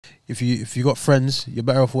if you got friends, you're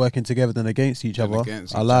better off working together than against each other.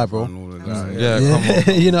 I lie, bro. Yeah.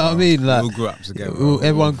 You know what I mean? Like, we all grew up together.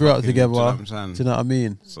 Everyone grew up together. Do you know what I'm saying? Do you know what I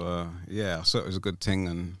mean? So I thought it was a good thing,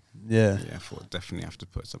 and yeah, I thought definitely have to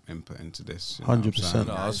put some input into this. 100%.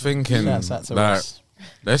 I was thinking, Shouts out to like, us.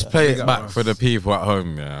 let's play Big it up back us. for the people at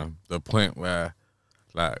home. Yeah, the point where,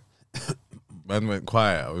 like, man went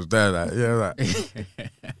quiet. I was there, like,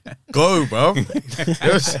 go, bro.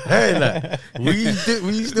 Just hey, like, we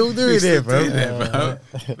still doing it, bro.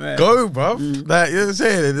 Go, bro. Like, you know what I'm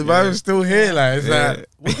saying? The man's still here, like, it's like,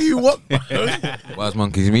 what do you want, bro? Wise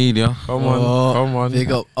Monkeys Media. Come on.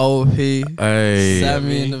 Big up OP. Hey.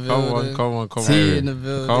 Sammy in the building. Come on. T in the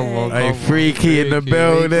building. Hey, Freaky in the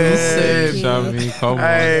building. Sammy, come on.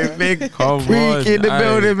 Hey, big Freaky in the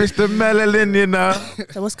building, Mr. Melalin, you know.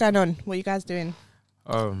 So what's going on? What are you guys doing?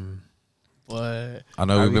 What? I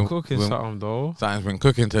know we've been cooking something though. Something's been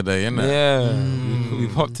cooking today, innit? Yeah,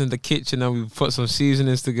 we've hopped in the kitchen and we've put some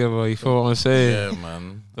seasonings together. You feel what I'm saying? Yeah,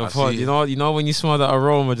 man. You know when you smell that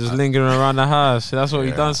aroma just lingering around the house. That's what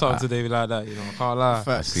we done something today like that. You know, I can't lie.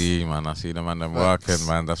 I see, man. I see the man them working,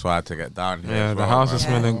 man. That's why I had to get down here. Yeah, the house is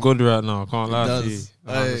smelling good right now. I can't lie to you.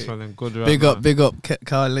 The house is smelling good right now. Big up,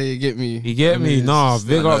 Carly. You get me? You get me? Nah,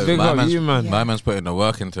 big up you, man. My man's putting the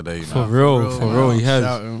work in today, you know. For real, he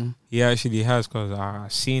has. He actually has, because I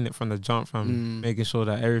seen it from the jump, from making sure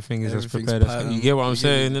that everything is as prepared as. You get what I'm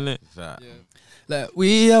saying, innit? Yeah. Like,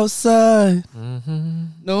 we outside,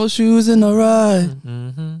 no shoes in the ride,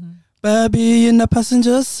 baby in the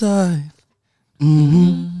passenger side.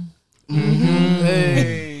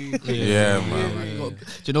 Hey. Yeah, man. Do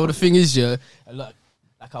you know what the thing is, yeah?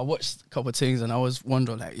 Like I watched a couple of things and I was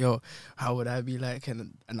wondering, like, yo, how would I be like?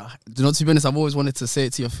 And you know, to be honest, I've always wanted to say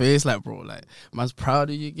it to your face, like, bro, like, man's proud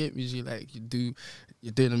of you, get me, G, like,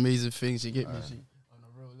 you're doing amazing things, you get me, G, on a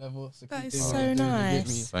real level. So that is so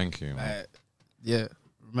nice. Thank you, man. Yeah.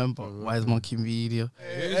 Remember, Wise Monkey Media.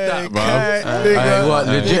 Who's that, bro? Hey, what?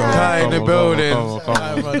 Legit Kai in the building.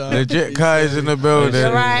 Legit Kai is in the building.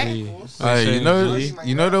 Alright. Hey,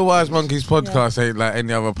 you know the Wise Monkeys podcast ain't like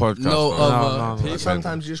any other podcast. No.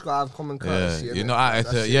 Sometimes you just gotta have common courtesy. Yeah, you're not out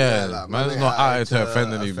to man's not out to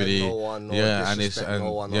offend anybody. Yeah, and it's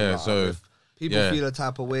so people feel a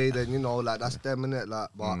type of way, then, you know, like, that's them, innit? Like,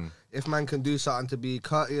 but if man can do something to be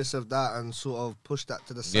courteous of that and sort of push that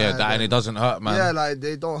to the side, and it doesn't hurt, man. Yeah, like,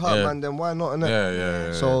 they don't hurt, man, then why not, innit?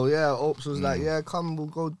 Yeah. So Opes was like, yeah, come, we'll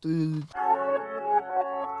go do.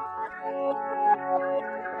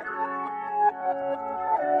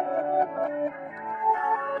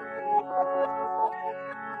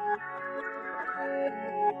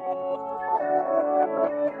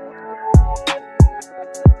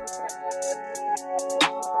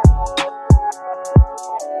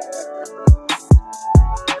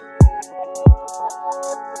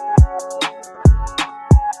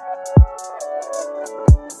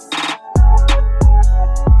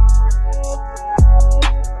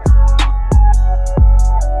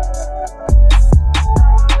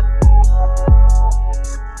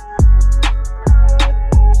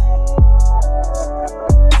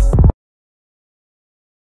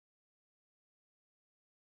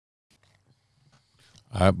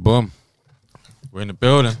 Alright, boom. We're in the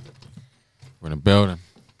building. We're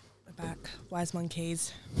back. Wise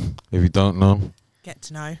Monkeys. If you don't know, Get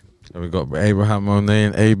to know. we got Abraham Monet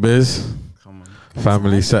and A-Biz. Come on.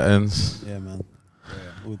 Family settings. Yeah, man.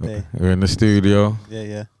 All day. We're in the studio.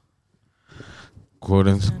 Yeah.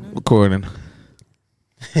 Recording.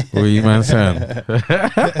 What you man saying?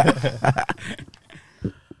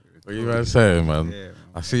 What you man saying, man? Yeah,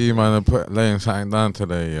 I see you man laying something down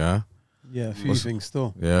today, yeah? Yeah, a few things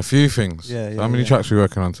still. Yeah, a few things. Yeah, So how many tracks we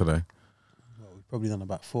working on today? Well, we've probably done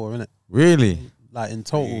about 4, innit? Really? Like in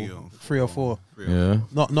total, 3 or 4. Yeah.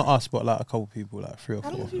 Not us, but like a couple people, like 3 or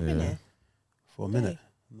 4. How long have you been here? For a minute.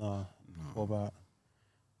 No. For about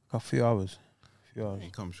a few hours. He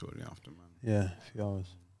comes shortly after, man. Yeah, a few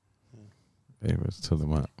hours. Davis, to the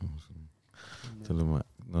mic. To the mic.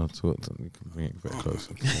 No, talk to you can bring it a bit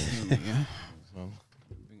closer. Yeah. Bring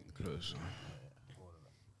it closer.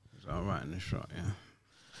 Is that alright in the shot, yeah?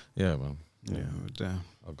 Yeah, man. Yeah, we're there.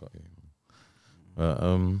 I got you. But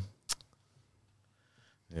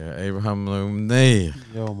yeah, Abraham Monet.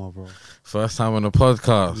 Yo, my bro. First time on the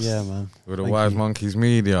podcast. Yeah, man. With the Thank Wise you. Monkeys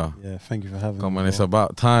Media. Yeah, thank you for having me. Come on, bro. it's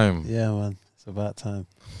about time. Yeah, man. It's about time.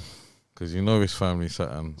 Because you know it's family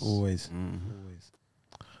settings. Always. Always.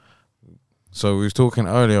 So we was talking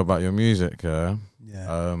earlier about your music, yeah?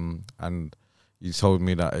 Yeah. And you told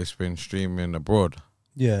me that it's been streaming abroad.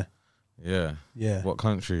 Yeah. Yeah. Yeah. What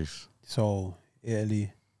countries? So,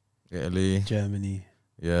 Italy, Italy. Germany,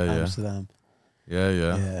 Yeah, Amsterdam.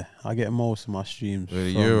 Yeah, I get most of my streams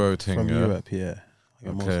With the Euro thing, from yeah? Europe. Yeah, I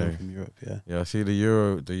get most of them Okay. from Europe. Yeah. Yeah, I see the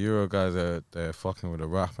Euro guys they're fucking with the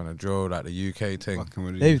rap and the drill, like the UK thing. Fucking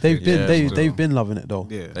with They've the been Yeah, they've been loving it though.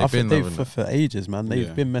 Yeah. They've I think been loving it. for ages, man. They've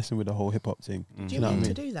Yeah. been messing with the whole hip hop thing. Mm. Do you know what I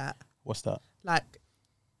mean to mean? do that? What's that? Like,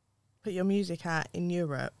 put your music out in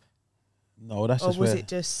Europe, No, that's or just was where. it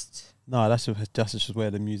just? No, that's just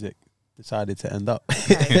where the music decided to end up.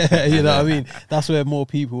 Okay. You know what I mean? That's where more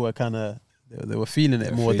people were kind of they were feeling it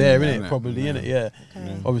They're more feeling there, it, innit? innit? Probably, Yeah. innit? Yeah.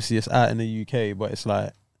 Okay. Obviously, it's out in the UK, but it's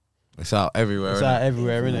like It's out everywhere. it's innit? out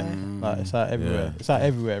everywhere, innit? Mm. Like it's out everywhere. Yeah. It's out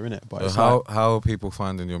everywhere, innit? But So it's how are people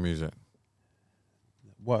finding your music?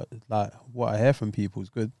 what I hear from people is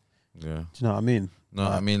good. Yeah. Do you know what I mean? No,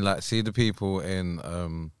 I mean like see the people in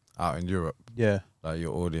out in Europe, Yeah. like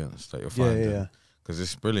your audience that you're Yeah, finding. yeah, yeah. Because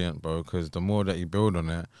it's brilliant, bro. Because the more that you build on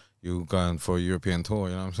it, you're going for a European tour.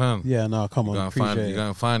 You know what I'm saying? Yeah, no, come on, You're appreciate it.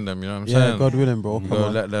 going to find them. You know what I'm Yeah, saying? God willing, bro. You Come gotta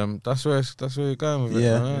on. let them. That's where you're going with it.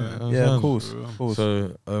 Yeah, man. You know what I'm Yeah, saying? of course.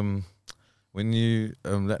 So when you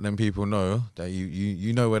let them people know that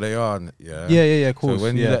you know where they are, Yeah, of course. So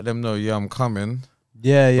when you yeah. let them know, I'm coming.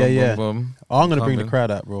 Yeah, boom, yeah. boom, boom, Oh, I'm gonna bring the coming. crowd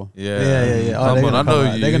out, bro. Yeah. Yeah. Oh, Come they're on, gonna I come know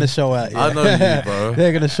out. you. They're gonna show out. I yeah. know you, bro.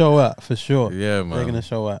 They're gonna show out for sure. Yeah, man. They're gonna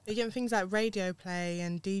show out. Are you getting things like radio play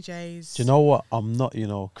and DJs? Do you know what? I'm not,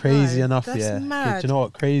 crazy No, enough. that's Yeah. mad. Do you know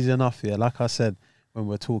what? Crazy enough. Yeah. Like I said when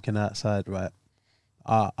we're talking outside, right?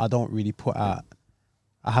 I don't really put out.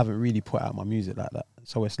 I haven't really put out my music like that.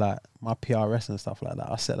 So it's like my PRS and stuff like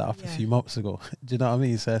that. I set that up a Yeah. few months ago. Do you know what I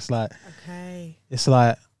mean? So it's like. Okay. It's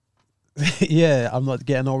like, yeah, I'm not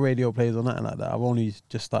getting no radio plays or nothing like that. I've only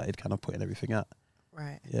just started kind of putting everything out.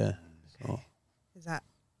 Right. Yeah. So, Is that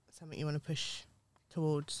something you want to push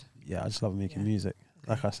towards? yeah, I just love making Yeah. music.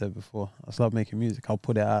 Okay. Like I said before, I just love making music. I'll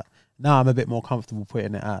put it out. Now I'm a bit more comfortable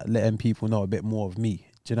putting it out, letting people know a bit more of me.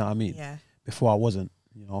 Do you know what I mean? Yeah. Before I wasn't,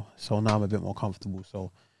 So now I'm a bit more comfortable.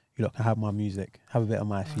 So you lot can have my music, have a bit of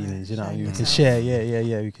my feelings. You know what I share mean? We can yourself. share.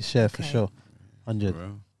 Yeah. We can share for Okay. sure. 100.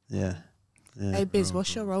 Bro. Yeah. Hey Biz,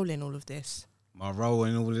 what's your role in all of this? My role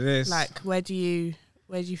in all of this. Like, where do you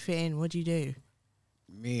fit in? What do you do?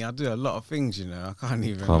 Me, I do a lot of things, I can't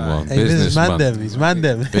even Come lie. on. Hey, this is man Businessman. them. He's man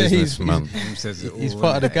them. Businessman. Him says it He's all,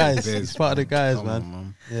 part of the innit? guys. Biz, He's part of the guys, come man.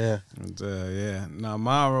 on, Yeah. And, yeah. Now,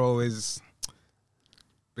 my role is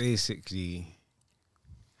basically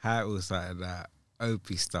how it was started that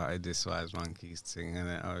Opie started this Wise Monkeys thing, and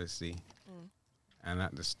then obviously. And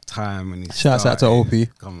at this time when he Shouts out to started- Opie.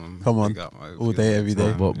 Come Come on. big up Opie All day, every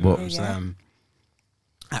day. time, But- you know but- what I'm Yeah. saying?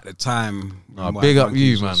 At the time, Nah, when big Wise up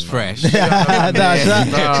you, Monkeys was man. fresh. Shouts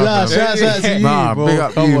out to you, Nah, bro. big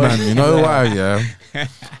up Come you, on. man. You know why, yeah?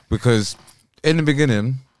 Because in the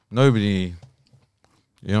beginning, nobody,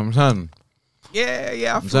 you know what I'm saying?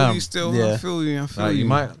 Yeah, I feel Damn. you still. Yeah. I feel you. Like, you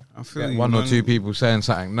might I feel get you. one or man. two people saying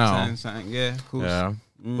something now, Saying something, yeah, of course. yeah,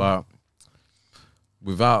 Mm. but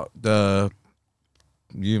without the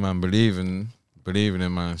you, man, believing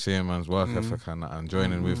in man, seeing man's work ethic and that, and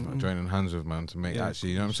joining with man, joining hands with man to make Yeah, actually,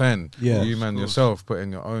 you know what I'm saying? Yeah. You, man, Of course. yourself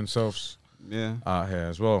putting your own selves Yeah, out here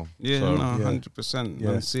as well. yeah, So, no, Yeah. 100%.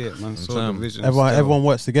 Yeah. Man, see it, man. Saw the saying. vision. Everyone, still. everyone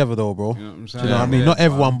works together though, bro. You know what I'm Do saying? you know what I mean? Yeah, Not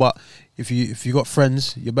everyone, man. but if you got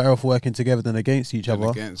friends, you're better off working together than against each other.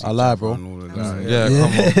 Against I each lie, other bro. and all of that, Yeah,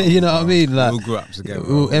 Yeah, come on. you know what I mean? We Like all grew up together.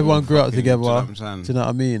 everyone grew up fucking- together. Do you know what I'm saying? Do you know what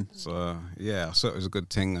I mean? So yeah, I thought it was a good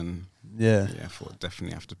thing, and Yeah, I thought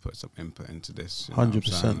definitely have to put some input into this. You know what I'm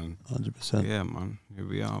 100%, saying? 100%. And yeah, man. Here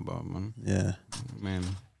we are, bro, man. Yeah. Man.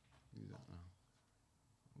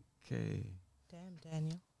 Okay. Damn,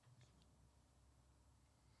 Daniel.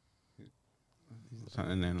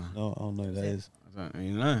 Something there now. No, I don't know who that is. I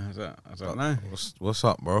don't know. What's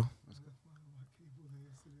up, bro?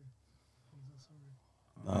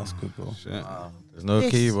 Nah, that's good, bro. Shit. There's no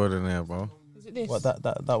This. keyboard in there, bro. Is it this? What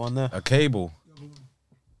that one there? A cable.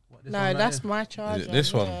 No, that's my charger.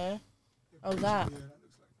 this one? yeah. Oh, that.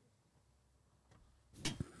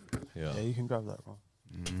 Yeah. Yeah, you can grab that, bro.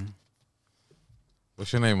 Mm-hmm.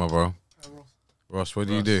 What's your name, my bro? Ross, what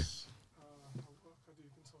do you do?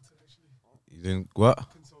 You doing what?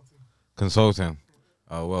 Consulting.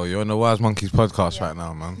 Oh, well, you're on the Wise Monkeys podcast right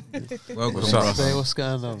now, man. Welcome, What's up? Ross. Say what's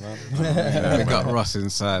going on, man. Yeah, we got Ross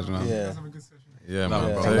inside, man. Yeah. Yeah, Love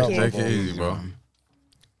man. it, bro. Thank Take you. it easy, bro.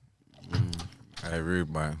 Hey, rude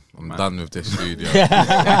man. I'm done with this studio.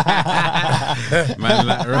 Man,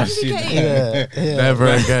 like Russ, you know. Never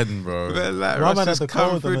again, bro. Man, like Why Russ man just had the come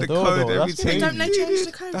code through on the the door, code though? every That's time. Don't they change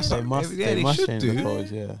the code? That's They what- must, yeah, they they must should change do. the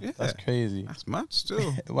codes, yeah. Yeah. That's crazy. That's mad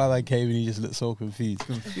still. Why man came and he just looked so confused.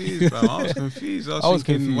 Confused, bro. I was confused. I was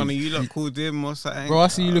thinking confused. one of you lot called him or something. Bro, I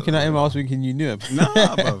see you looking at him, I was thinking you knew him.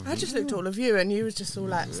 Nah, bro. I just looked at all of you and you was just all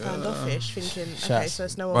like standoffish, thinking, okay, Shouts. so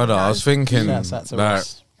it's no one. Brother, I was thinking, Shouts out to like,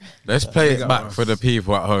 Ross. let's play Big it up back Ross. for the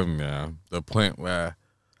people at home, yeah. The point where,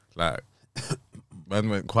 like, man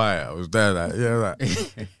went quiet. I was there, like, yeah,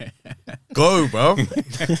 like, go, bro.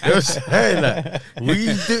 Hey, like,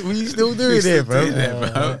 we still doing it, bro.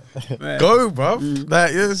 Man. Go, bro. Like, you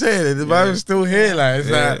know what I'm saying? The man's still here, like, it's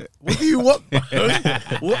like, what do you want, bro?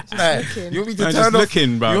 What, like, looking. you want me to I'm turn just off?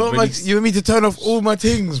 looking, bro. You want me to turn off all my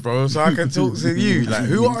things, bro, so I can talk to you? Like,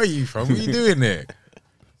 who are you, from? What are you doing there?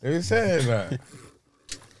 You know what I'm saying, like?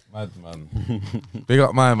 Mad man. Big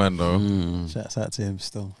up my man though. Shouts out to him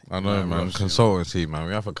still. I know, man. Consultancy, man.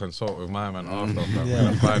 We have to consult with my man after. Bro.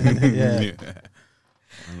 Yeah. Yeah.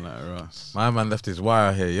 I'm like Ross. My man left his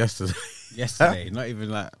wire here yesterday. Yesterday, not even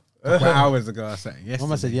like a couple hours ago. I said yesterday.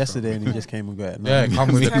 Mama said yesterday and he just came and got it. No, Yeah,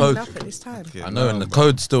 come with the Turning code. up at this time. Yeah, I know, and the bro.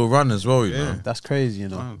 codes still run as well, you Yeah. know. that's crazy, you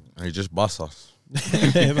know. Man, And he just bust us.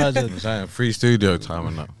 Imagine. I'm saying free studio time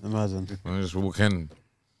and that. Imagine. And we just walk in.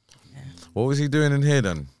 What was he doing in here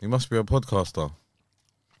then? He must be a podcaster.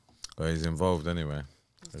 But he's involved anyway.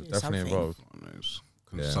 He's doing definitely something. involved. one of those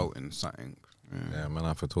consulting something. Yeah, man, I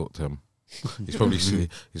have to talk to him. He's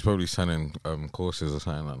probably selling courses or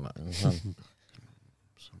something like that.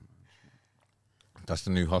 That's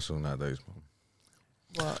the new hustle nowadays, man.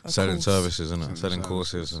 What, a Selling course? services, isn't it? Selling Selling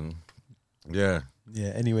courses and yeah, Yeah,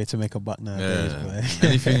 any way to make a buck nowadays, yeah. boy.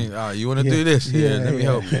 Anything? You want to do this? Yeah, let me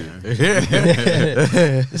help you.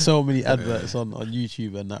 There's so many adverts on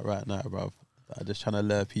YouTube and that right now, bro. That are just trying to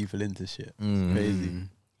lure people into shit. Mm. Crazy.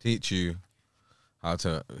 Teach you how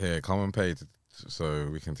to come and pay, so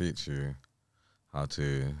we can teach you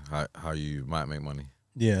how you might make money.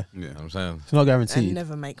 Yeah. You know what I'm saying? It's not And guaranteed,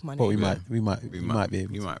 never make money. but we Yeah. might be able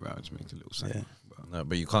to. You might be able to make a little something. No,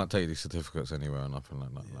 but you can't take these certificates anywhere or nothing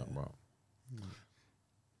like that, like, bro.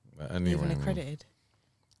 But anyway, Even man. accredited.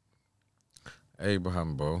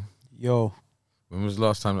 Abraham, bro. Yo, When was the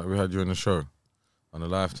last time that we had you on the show, on the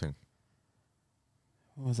live thing?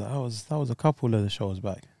 what was that? That was a couple of the shows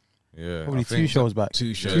back. Yeah, Probably I two think shows back.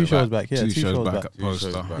 Two shows Two shows back. back. Yeah, Two two shows shows back back. at Two shows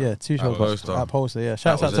Poster. back. Yeah, two shows Poster. back. At Poster. Yeah,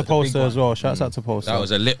 shouts That out was to the big Poster one. as well. Shouts out to Poster. That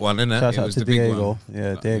was a lit one, innit? Shouts It out was to the big Diego. one.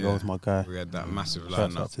 Yeah, Diego's Yeah. my guy. We had that massive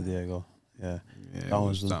Shouts lineup. out to Diego. Yeah, Yeah, that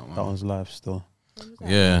one's live still. When was that?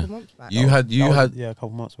 Yeah. A couple months back? You had Yeah, a couple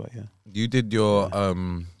months back. Yeah. you did your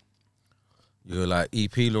like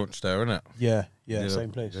EP launch there, innit? Yeah, You did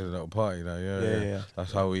same place. Did a little party there, Yeah, yeah.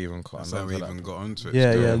 That's how we even got. That's how we even got onto it.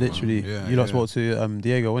 Yeah, still, yeah, man. literally. Yeah, You lot yeah. spoke to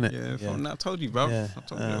Diego, innit? Yeah, I told you, bro. Yeah, I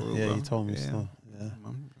told you that, yeah, bro. you told me Yeah. still. Yeah.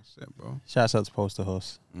 Man, that's it, bro. Shouts out to Poster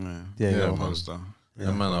Host. Yeah, Diego. yeah, man. Poster.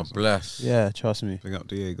 Yeah, man, are blessed. Yeah, trust me. Big up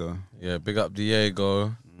Diego. Yeah, big up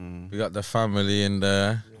Diego. Big up the family in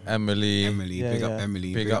there. Emily. Emily, Yeah, big up yeah.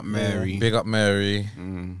 Emily, Big big up up Mary. Big up Mary.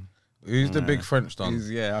 Who's the big French done?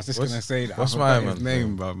 Yeah, I was just What's- gonna say that. what's I my forgot his man's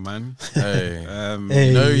name, bro, man. Hey. Hey.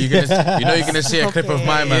 You know you're gonna see a clip of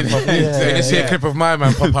my man pop. Yeah, You're gonna see yeah. a clip of my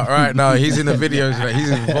man pop up right now. He's in the videos. Like, he's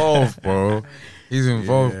involved, bro. He's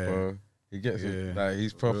involved, Yeah. bro. He gets it. Yeah. Like,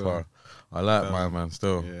 he's proper. I like my man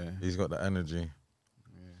still. Yeah. He's got the energy.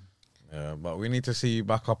 Yeah, but we need to see you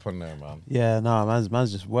back up on there, man. Yeah, no,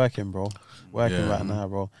 man's just working, bro. Working Yeah. right now,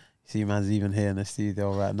 bro. See, man's even here in the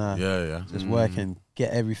studio right now. Yeah, yeah. Just working,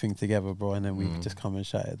 get everything together, bro, and then we just come and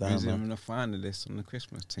shut it down, Who's man. even a finalist on the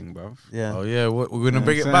Christmas thing, bro? Yeah. Oh yeah, we're gonna Yeah,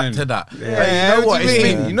 bring it I'm back saying. to that. Yeah, Hey, you know what what? do you It's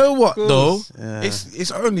mean? me. You know what Of though? course. Yeah.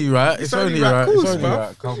 It's only right. It's only only right. right. It's Course, only bro.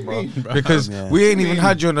 right. Come, bro. Bro. Because Yeah. we ain't even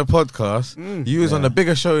had you on the podcast. You was on Yeah. the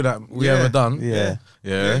biggest show that we Yeah. ever done. Yeah.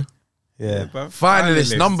 Yeah. Yeah. bro.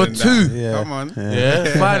 Finalist number and 2. that. Yeah. Come on. Yeah.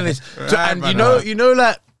 Finalist. So- Right, and brother. you know,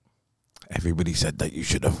 like everybody said that you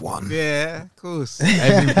should have won. Yeah, of course.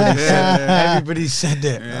 Everybody said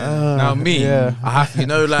it. Now me, Yeah. I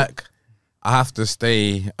have, I have to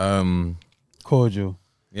stay. Cordial.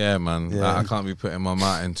 Yeah, man. Yeah. Like, I can't be putting my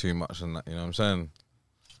mouth in too much and that, you know what I'm saying?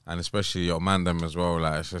 And especially your man them as well,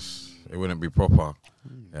 like, it's just, it wouldn't be proper.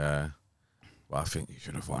 Yeah. But I think you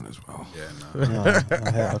should have won as well. Yeah, no. No,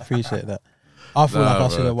 I appreciate that. I feel like I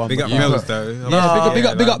should have won. Big but up you- Mills though.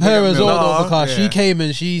 Yeah, big up her as well, though, because yeah. she came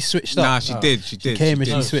and she switched up. Nah, she did. She did. came and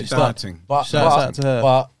did. she switched done up. her thing. But, Shouts out to her.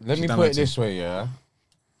 But let She me done put her it this way, yeah.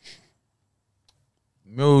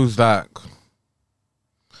 Mills, like,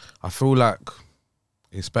 I feel like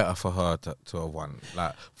it's better for her to have won.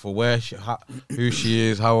 Like for where who she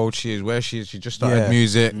is, how old she is, where she is. She just started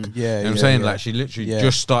music. Yeah, you know what I'm saying? Like she literally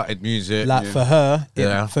just started music. Like for her,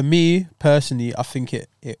 for me personally, I think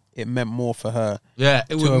it meant more for her. Yeah,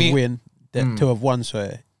 it would mean to have won.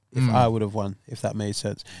 So if I would have won, if that made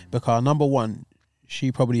sense, because number one,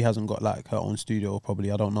 she probably hasn't got like her own studio.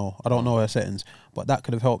 Probably, I don't know her settings, but that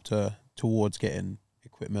could have helped her towards getting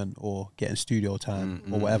equipment or getting studio time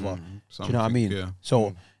or whatever. Do you know what I mean? Yeah.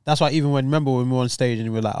 So that's why even when we were on stage and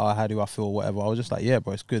we were like, oh, how do I feel, whatever, I was just like, yeah,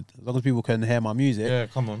 bro, it's good as long as people can hear my music. Yeah,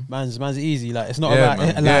 come on, man's easy. Like it's not about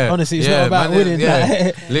honestly, it's not about winning.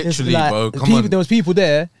 Like, literally, like, bro. Come on. There was people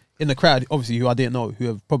there in the crowd, obviously, who I didn't know, who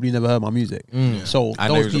have probably never heard my music. So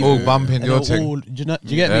and those people all bumping your thing. Do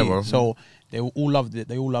you get me? Bro. So they all loved it.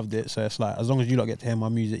 They all loved it. So it's like, as long as you lot get to hear my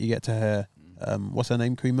music, you get to hear what's her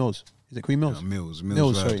name? Queen Mills. Is it Queen Mills? Mills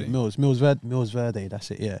Verde. Mills Verde.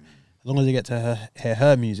 That's it. Yeah. As long as you get to hear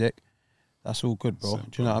her music, that's all good, bro. Do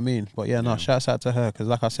you know what I mean? But yeah, shouts out to her, because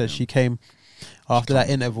like I said, she came after that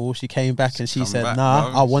interval. She came back and she said,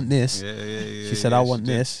 "Nah, I want this." She said, "I want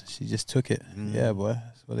this." She just took it. Yeah, boy,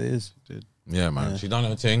 that's what it is. Yeah, man. She done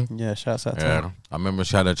her thing. Yeah, shouts out to her. I remember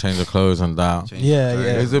she had to change her clothes and that. Yeah.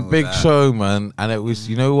 It was a big show, man, and it was.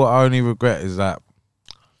 You know what I only regret is that,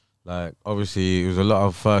 like, obviously it was a lot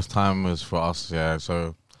of first timers for us. Yeah,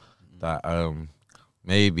 so that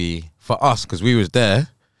maybe for us, because we was there,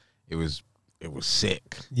 it was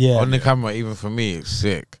sick. Yeah, on the camera, even for me, it's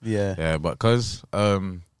sick. Yeah, but because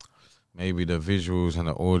maybe the visuals and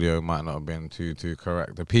the audio might not have been too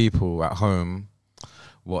correct. The people at home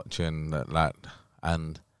watching that,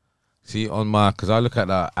 and see on my, because I look at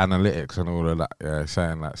that analytics and all of that,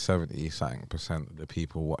 saying like 70% of the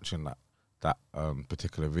people watching that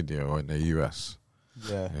particular video are in the US.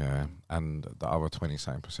 Yeah, and the other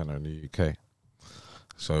 20% are in the UK.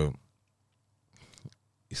 So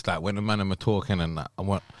it's like when the man are talking and that, I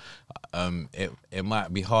want it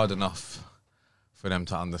might be hard enough for them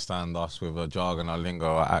to understand us with a jargon, our lingo,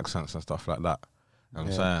 our accents and stuff like that. You know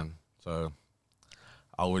what I'm saying? So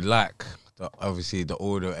I would like obviously the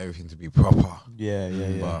audio, everything to be proper.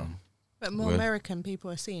 Yeah. But more American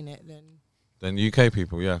people are seeing it than UK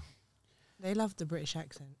people. Yeah, they love the British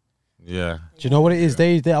accent. Yeah. Do you know what it is?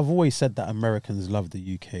 I've always said that Americans love the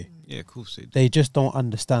UK. Yeah, of course they do. They just don't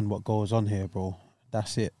understand what goes on here, bro.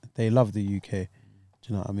 That's it. They love the UK. Do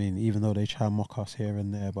you know what I mean? Even though they try and mock us here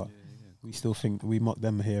and there, but we still think we mock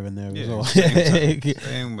them here and there as well.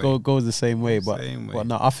 Same way. Goes the same way, but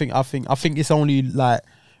no, I think it's only like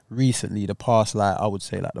recently, the past, like I would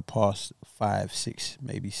say like the past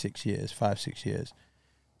 5-6 years,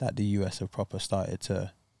 that the US have proper started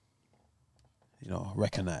to,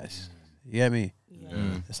 recognize. You get me?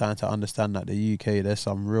 They're starting to understand that the UK, there's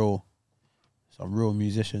some real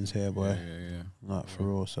musicians here, boy. Like for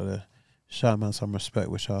real. So shout man some respect,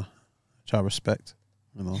 which I respect.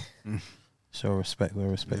 Show respect where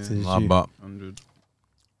respect is due. But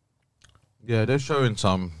yeah, they're showing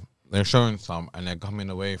some, and they're coming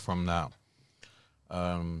away from that.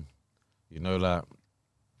 Like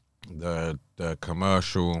the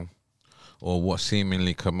commercial, or what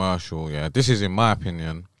seemingly commercial. Yeah, this is in my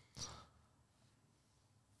opinion.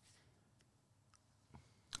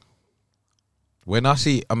 When I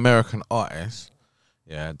see American artists,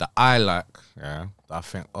 that I like, that I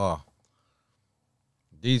think,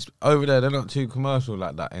 these over there, they're not too commercial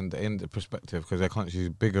like that in the perspective, because their country's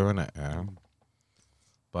bigger, innit? Yeah.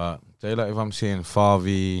 But they, like, if I'm seeing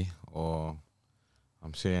Farvey or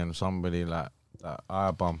I'm seeing somebody like that I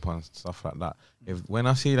bump and stuff like that, when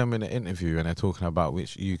I see them in an interview and they're talking about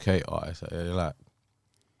which UK artists they're like,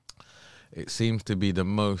 it seems to be the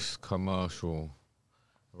most commercial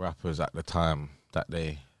rappers at the time that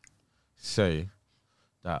they say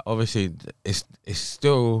that. Obviously it's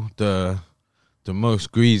still the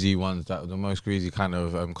most greasy ones, that the most greasy kind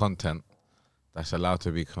of content that's allowed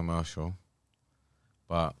to be commercial,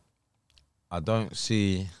 but I don't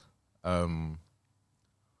see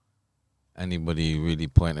anybody really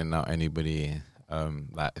pointing out anybody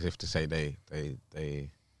like as if to say they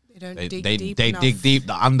dig deep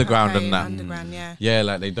the underground and that. Yeah,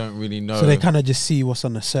 like they don't really know. So they kind of just see what's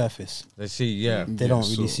on the surface. They see, they don't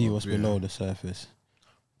really see what's below the surface,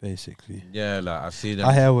 basically. Yeah, like I see them.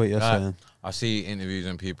 I hear what you're saying. I see interviews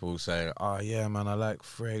and people say, "Oh yeah, man, I like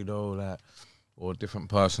Fredo," like, or a different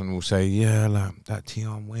person will say, "Yeah, like that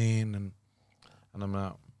Tion Wayne," and I'm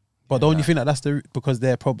like. But don't you think that that's because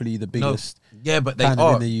they're probably the biggest? No. Yeah, but they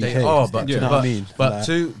are. In the UK. They are. But do you know what I mean? But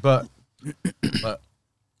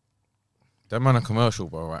them man are commercial,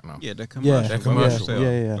 bro, right now. Yeah, they're commercial. They're commercial.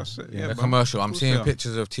 Yeah. They're commercial. I'm seeing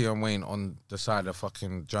pictures of Tion Wayne on the side of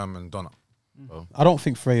fucking German Donna. I don't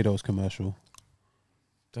think Fredo's commercial.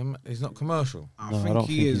 He's not commercial. I No, I think don't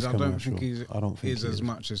he think is. he's I don't commercial. think he's I don't think is he as is.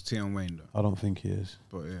 much as Tion Wayne though. I don't think he is.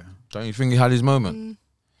 But yeah, Don't you think he had his moment? Mm.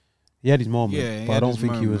 He had his moment, Yeah, he but I had don't his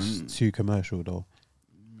think he was moment. too commercial though.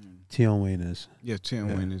 Tion Wayne is. yeah, Tion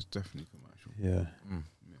Yeah. Wayne is definitely commercial. Yeah. Mm.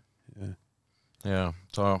 Yeah. Yeah.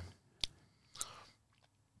 So,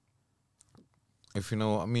 if you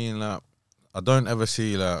know what I mean, like, I don't ever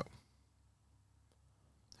see like.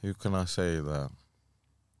 Who can I say that?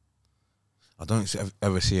 I don't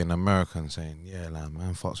ever see an American saying, "Yeah, like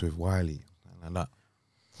man, fucks with Wiley," like that.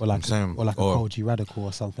 Or like, I'm saying- or like a or- Koji Radical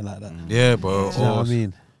or something like that. Yeah, bro. Do you know what I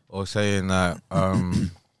mean? Or saying that. I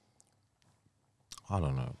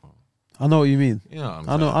don't know. Bro. I know what you mean. You know what I'm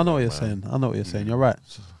I know saying, what you're man. saying. I know what you're saying. You're right.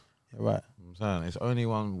 You're right. I'm saying it's only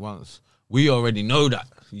one once. We already know that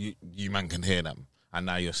you man can hear them, and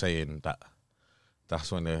now you're saying that. That's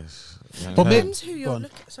when there's. You know But what I'm Depends who Go you're on.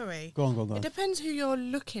 looking. Sorry, Go on. it depends who you're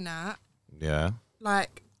looking at. saying? Yeah.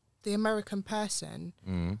 Like the American person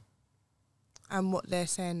Mm. and what they're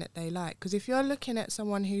saying that they like. Because if you're looking at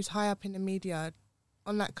someone who's high up in the media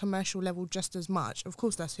on that commercial level just as much, of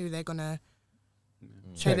course that's who they're gonna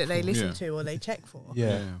say Check that they for. listen Yeah. to or they check for.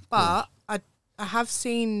 Yeah. of But I have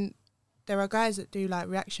seen there are guys that do like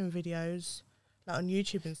reaction videos like on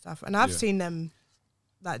YouTube and stuff, and I've Yeah. seen them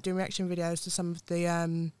like doing reaction videos to some of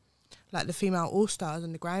the like the female all stars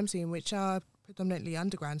and the grime scene, which are predominantly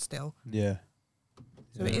underground still. Yeah.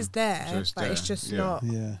 So it is there, So it's but it's there, just yeah. not.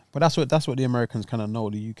 Yeah. But that's what the Americans kind of know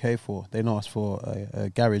the UK for. They know us for a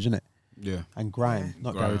garage, innit? Yeah. And grime, Yeah.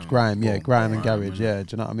 not Grime. garage, grime. Yeah, Cool. grime and Grime, garage. innit? Yeah, do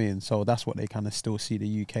you know what I mean? So that's what they kind of still see the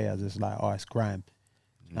UK as. It's like, oh, it's grime.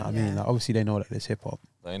 You know what I mean? Yeah. Like, obviously, they know that there's hip hop.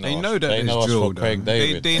 They know that they there's know us drill. for Craig though.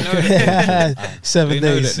 David. They know that. 7 They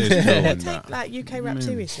know days. that there's drill They in take that. like UK rap Mm.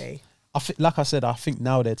 seriously. Like I said, I think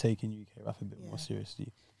now they're taking UK rap a bit more Yeah.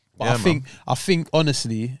 seriously. But Yeah, I think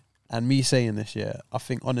honestly, and me saying this, I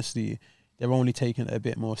think honestly, they're only taking it a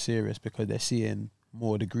bit more serious because they're seeing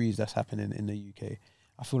more degrees that's happening in the UK.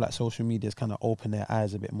 I feel like social media's kind of opened their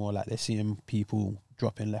eyes a bit more. Like they're seeing people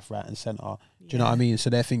dropping left, right, and centre. Do you know what I mean? So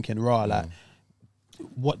they're thinking, raw, like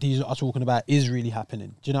what these are talking about is really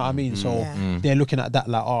happening. Do you know what I mean? So Yeah. they're looking at that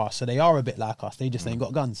like, oh, so they are a bit like us. They just ain't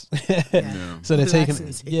got guns. Yeah. So they're taking,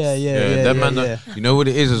 Licenses. yeah. them man, you know what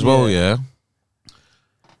it is as well, Yeah. yeah.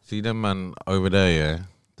 See them man over there, yeah.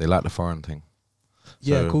 They like the foreign thing.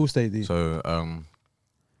 Yeah, So- of course they do. So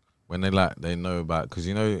when they know about, because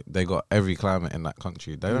you know they got every climate in that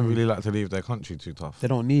country. They don't really like to leave their country too tough. They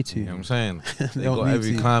don't need to. You know what I'm saying? They don't got need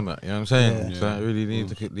every to. climate. You know what I'm saying? Yeah. So they don't really need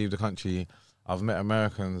to leave the country. I've met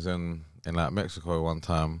Americans in like Mexico one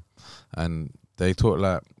time, and they talk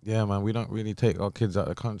like, yeah, man, we don't really take our kids out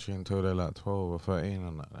of the country until they're like 12 or 13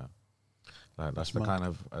 and like that. Like that's the mad. kind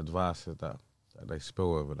of advice that they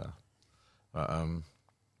spill over there. But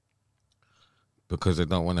because they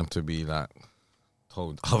don't want them to be like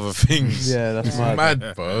told other things. Yeah, that's It's mad.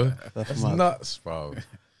 mad, bro. That's That's mad. nuts, bro.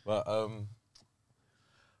 But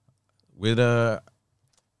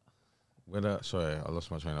sorry, I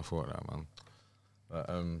lost my train of thought there, man. But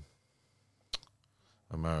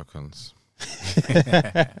Americans.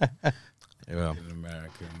 Yeah.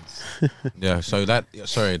 Americans. Yeah, so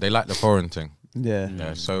they like the foreign thing. Yeah.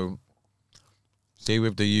 Yeah, so see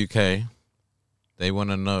with the UK, they want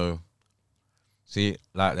to know. See,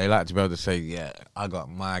 like they like to be able to say, yeah, I got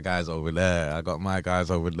my guys over there. I got my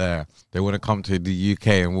guys over there. They want to come to the UK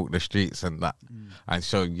and walk the streets and that, and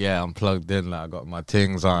show, yeah, I'm plugged in. Like I got my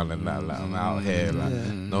things on and that. Like I'm out here. Like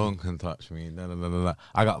no one can touch me. No.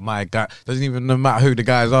 I got my guy. Doesn't even no matter who the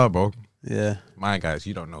guys are, bro. Yeah. My guys,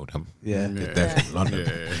 you don't know them. Yeah. They're from London.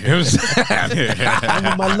 Yeah. You know what I'm saying? I'm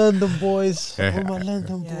with my London boys. I'm with my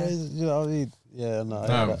London Yeah. boys. You know what I mean? Yeah, no, I hear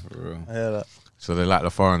No, that. For real. I hear that. So they like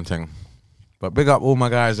the foreign thing. But big up all my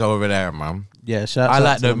guys over there, man. Yeah, shout I out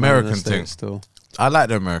like to the man in American States thing. still. I like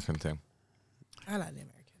the American thing. I like the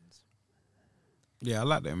Americans. Yeah, I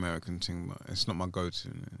like the American thing, but it's not my go-to.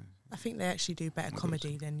 I think they actually do better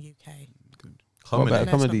comedy than UK. What about I know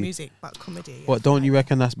it's not comedy? music, but comedy. What, don't you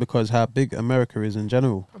reckon that's because how big America is in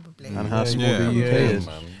general Probably. and how small Yeah. the UK Yeah, is?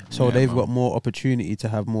 man. So Yeah, they've man. got more opportunity to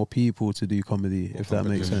have more people to do comedy, if that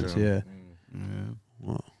makes sense. Yeah. Yeah.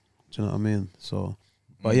 Well, do you know what I mean? So,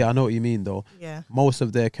 but yeah, I know what you mean though. Yeah. Most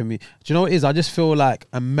of their do you know what it is? I just feel like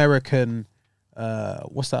American,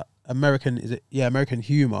 what's that? American, is it? Yeah, American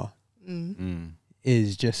humor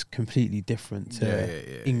is just completely different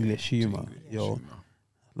to English humor. Yo,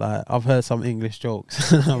 like I've heard some English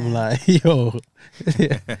jokes. I'm like, yo,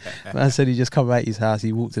 man said he just come out his house,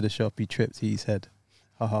 he walked to the shop, he tripped, he said,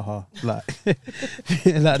 ha ha ha. Like,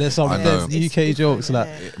 like there's some I know. there's UK jokes like,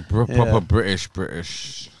 Yeah. Proper Yeah.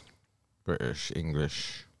 British. British,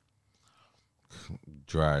 English,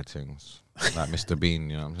 dry things like Mr. Bean.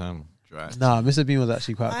 You know what I'm saying? Nah, Mr. Bean was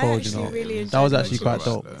actually quite cold. You know, really that was actually enjoyed quite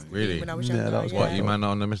dope. Really? When I was Yeah, younger, that was What, you man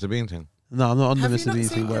not on the Mr. Bean thing? No, I'm not on the Have you Mr. not Bean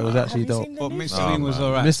seen thing, but it? it was Have actually you dope. seen the But new Mr. one? Bean was man.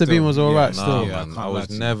 alright. Mr. Bean was alright still. Nah, man, I was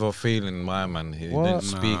never feeling my man. He What? didn't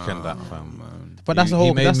speak in that, fam. But that's He- the he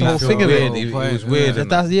whole made that's the me whole feel thing of weird. it. He was weird. and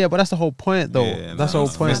That's but that's the whole point though. Yeah, That's the whole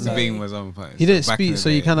point. Mr. Like, Bean was on point. He didn't Back in speak, the so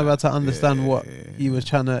you day, kind of like, had to understand what yeah. he was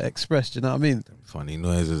trying to express. Do you know what I mean? funny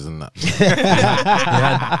noises and that. he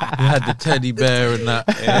had the teddy bear and that.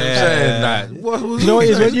 You know what I'm saying? Like, what was You know what it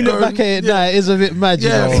is? this When you look going- back at it now, it is a bit mad. You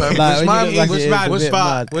Yeah, know? fam. Like, when Was you look back was at it, mad, it's a was bit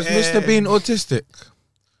bad. mad. Was Mr. Bean autistic?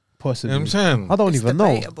 Possibly. You know what I'm saying? I don't It's even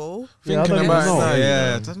know. debatable. Yeah, I Thinking don't about even it know. now, you Yeah,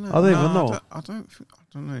 know. I don't know. I don't even No, know. I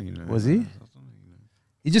don't know. You know. Was he? I don't know, you know.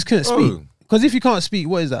 He just couldn't Oh. speak. Because if you can't speak,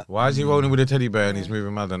 what is that? Why is he rolling with a teddy bear and he's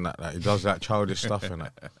moving mad and that? Like, he does that childish stuff and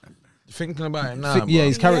that. Thinking about it now, Yeah, bro.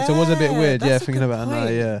 his character was a bit Yeah, weird. Yeah, that's a thinking good about it now.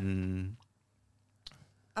 point. Yeah.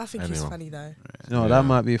 I think he's Anyway. funny though. No, Yeah. that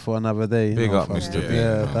might be for another day. you Big know, up, fam. Mr. Bean,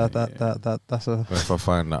 Yeah, man. that's a. If I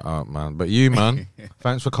find that out, man. But you, man,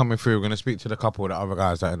 thanks for coming through. We're gonna speak to the couple of the other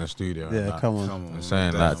guys that are in the studio. and Yeah, that. come on. I'm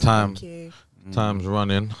saying that time, Thank you. time's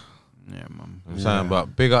running. Yeah, man. I'm saying,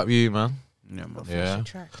 but big up you, man. Yeah, man. Yeah. Finish the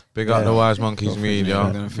track. Big up Yeah. the Wise Monkeys Go for it, Media. yeah.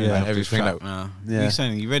 We're gonna finish Yeah. off this Everything track that. now. Yeah. You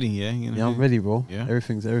saying you ready? Yeah. Yeah, I'm ready, bro. Yeah?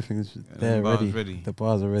 Everything's Yeah, there, the bar's ready. ready. The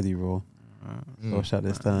bars are ready, bro. So Mm. shut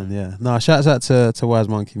this down. Yeah. No, shouts out to Wise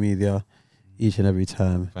Monkey Media each and every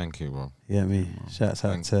time. Thank you, bro. You get me? Shouts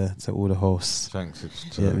out Thank- to all the hosts. Thanks.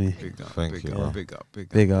 You get me? Big up. Thank big you, up, bro. Big up. Big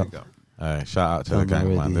up. Big up. Big up. Hey, shout out to Done the gang,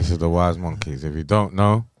 already. man. This is the Wise Monkeys. If you don't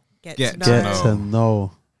know, Get Get to to know. Get know. to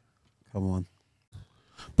know. Come on.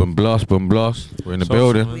 boom blast. We're in the So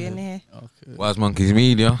building. We in here. Okay. Wise Monkeys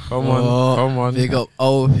Media. Come on, Oh, come on. Big up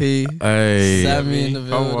OP. Hey, Sammy in the Come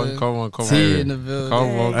building. on, come on, come T on. in the building.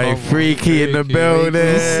 Come on, hey, come on. Freaky in the building.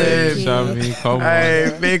 Freaky. Sammy, come on.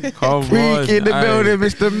 Hey, big Come Freaky in the on, building,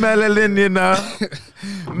 Mr. Melanin, you know.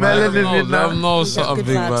 Melanin, you Let them know. know got something, good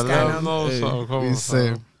big vibes man. Let going them on. know something. Come on,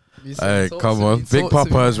 same. fam. Hey, come on. Big Talk to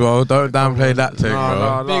Papa me. as well. Don't downplay that thing, Nah, bro.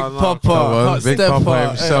 nah, Big nah, nah. Papa. Come on, Hot Big stepper. Papa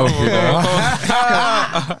himself, you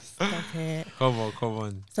know. Stop it. Come on, come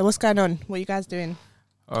on. So what's going on? What you guys doing?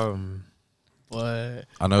 Boy.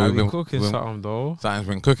 I know I've we've been been cooking something though. Something's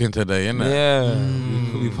been cooking today, innit?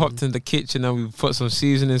 Yeah, we popped in the kitchen and we put some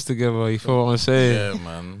seasonings together. You feel what I'm saying? Yeah,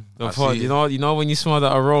 man. The I pot, see- you know when you smell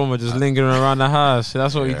that aroma just lingering around the house.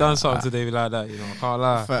 That's what we Yeah, done something today like that. You know, can't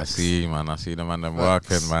lie. I see, man. I see the man them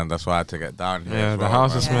working, man. That's why I had to get down here. Yeah, as the well,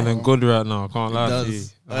 house man. is smelling good right now. Can't lie does. to you.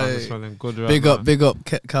 The house is Hey. smelling good right Big now. up,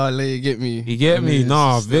 Carly, you get me? You get me?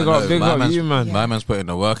 Nah, big I up, know, big my up man's- you, man. Yeah. My man's putting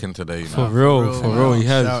the work in today, you For know. real, he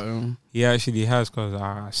has. Shout him. He actually has, because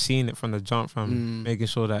I seen it from the jump, from making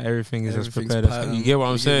sure that everything is as Everything's prepared as patterned. you get what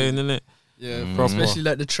I'm You get saying, me? innit? Yeah, Mm. especially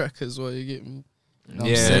like the track as well, you get me? You know what I'm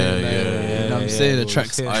Yeah, saying? Like, yeah, you know what I'm yeah, saying? The yeah.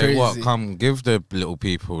 track's Hey, Hey, what? crazy. Come, give the little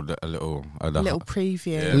people a little Little preview.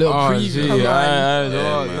 Yeah. Little Oh, preview. gee, Come on. aye, Yeah,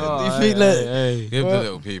 no, man. no, Do you aye, think that- aye, aye. Give the What?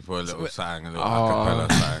 little people a little sang, a little Oh.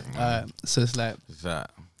 acapella sang. Alright, so it's like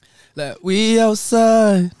That. we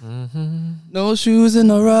outside, Mhm, no shoes in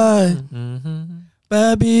the ride, mhm,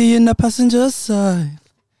 baby in the passenger side.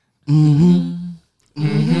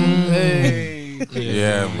 Hey,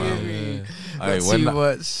 Yeah, man. Hey, not when too that,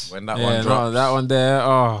 much. when that Yeah, one no, drops, that one there,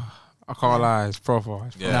 oh, I can't lie, it's proper.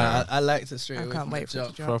 It's Yeah. Nah, I liked it straight I away. can't from wait the for it to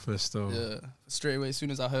jump. drop. proper still. Yeah, straight away. As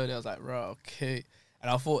soon as I heard it, I was like, right, okay. And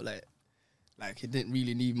I thought like it didn't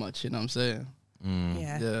really need much. You know what I'm saying? Mm.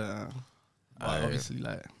 Yeah. Yeah. But Aye. obviously,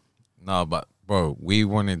 like, No, but bro, we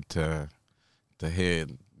wanted to hear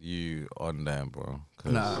you on there, bro.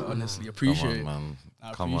 'Cause- nah, honestly, come appreciate on, it. man.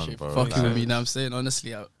 I Come on, appreciate bro. fucking Like- with me. You know what I'm saying? Honestly,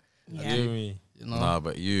 Yeah. You me. you know, Nah,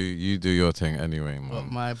 but you do your thing anyway, but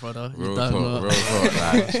man. my brother, you Real don't talk, know. real talk.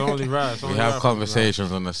 Like, It's only right. It's we only have right,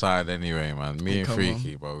 conversations on the side anyway, man. Me and Come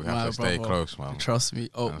Freaky, on. bro. We My have to stay brother. close, man. Trust me.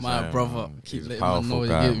 Oh, I'm my saying, brother, man, keep he's a letting me powerful know.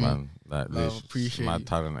 guy, You get me? man. Like Bro, this, appreciate mad you.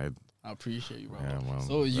 talented. I appreciate you, bro. Yeah, man.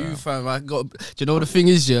 So you, Yeah. fam, I got. Do you know what the thing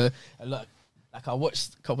is, yeah? Like I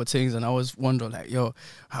watched a couple of things and I was wondering, like, yo,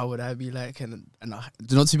 how would I be like? And you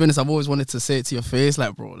know, to be honest, I've always wanted to say it to your face,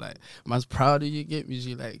 like, bro, like, man's proud of you. Get me,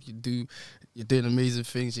 G, like, you're doing amazing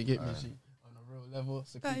things. You get me, G, on a real level.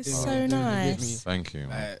 So That keep is doing so what you're doing, you get nice. me? Thank you,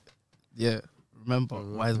 man. Like, yeah, remember,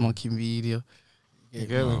 Wise Monkey Media. You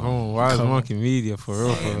get me? Come on, why is Come on. Monkey Media for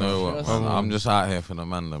real? For You real? know what, Trust man? me. I'm just out here for the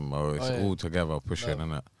man, them, bro. It's Oh, yeah. all together pushing, Love.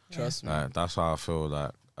 innit? Trust me. Like, that's how I feel.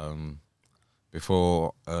 Like,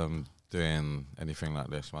 before doing anything like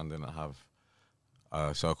this, man, didn't have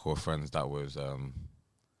a circle of friends that was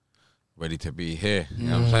ready to be here. You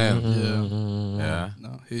know what I'm saying? Yeah.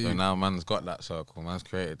 No, so now man's got that circle. Man's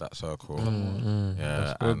created that circle.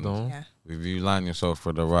 Yeah, and if you line yourself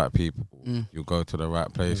with the right people, you go to the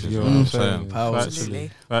right places. You know what I'm saying?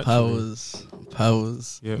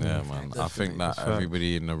 Powers. Yeah, man. Definitely. I think that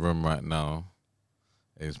everybody in the room right now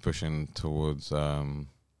is pushing towards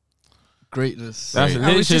greatness. That's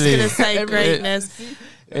I was just gonna say greatness.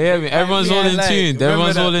 Yeah, I mean, everyone's all in tune.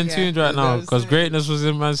 Everyone's all in tune right now because greatness was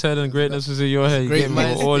in man's head and greatness was in your head. You get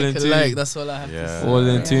me? All in tune. That's all I have to say. All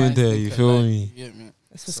in tune there. You feel me?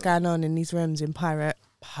 That's what's going on in these rooms in Pirate.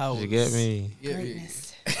 Powers. You get me?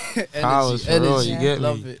 Greatness. Powers for real. You get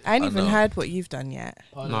me? I ain't even heard what you've done yet.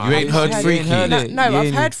 No, you ain't heard Freaky. No,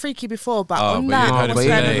 I've heard Freaky before, but on that, but you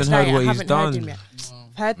ain't even heard what he's done.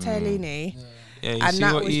 I've heard Taylini. Yeah, you and see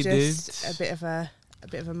that what was he just did? a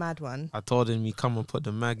bit of a mad one. I told him he come and put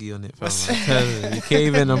the Maggie on it, fam. I was telling you. He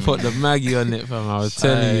came in and put the Maggie on it, fam. I was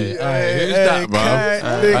telling you. Who's that, bro?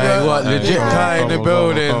 Hey, what? Legit Kai in the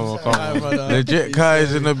building. Legit Kai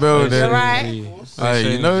is in the building. Right.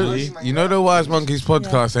 Hey, you know the Wise Monkeys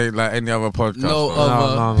podcast ain't like any other podcast.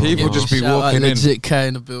 No, people just be walking in. Legit Kai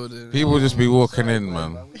in the building. People just be walking in,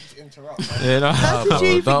 man. Yeah,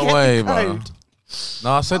 don't worry, man.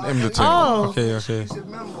 No, I sent him the thing. Oh. Okay.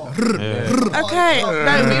 Okay.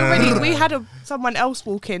 No, we had someone else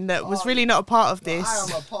walk in that was really not a part of this. I am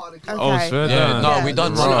a part of the Oh, sure. Yeah, no, we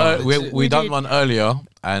done one. We done did. one earlier,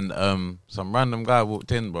 and some random guy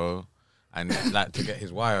walked in, bro, and like to get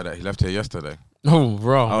his wire that he left here yesterday. Oh,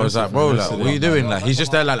 bro. I was like, bro, like, what are you doing? Like, he's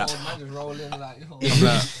just there, like.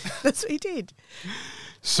 That's what he did.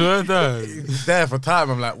 Sure does. He's there for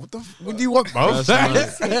time. I'm like, what do you want, bro?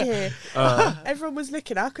 Everyone was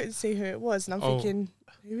looking. I couldn't see who it was, and I'm thinking,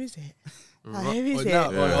 who is it? Like, who is it?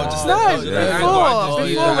 Before when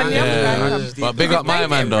the other guy comes. But big up my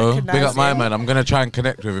man, though. Big up my man. I'm gonna try and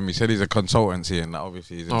connect with him. He said he's a consultancy, and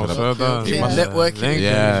obviously he's into the networking.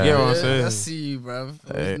 Yeah, you know what I'm saying. I see you, bruv.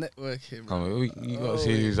 Networking. Come on, you gotta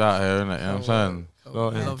see who's out here, innit? You know what I'm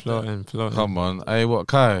saying? Floating. Come on, hey, what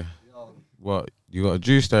Kai? What? You got a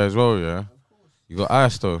juice there as well, yeah? You got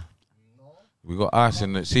ice though? We got ice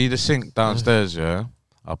in it. See the sink downstairs, yeah?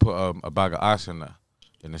 I put a bag of ice in there.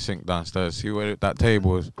 In the sink downstairs. See where that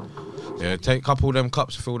table is? Yeah, take a couple of them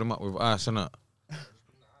cups, fill them up with ice, innit?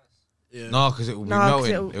 Yeah. No, because it will be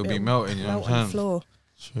melting. It'll be melting, you know what I'm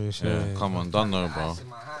saying? Yeah, come on, done though, bro.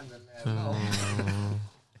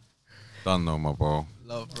 Done though, my bro.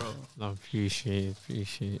 Love, bro. Love, appreciate.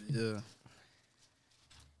 Yeah.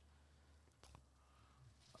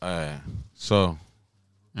 So,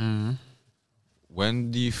 when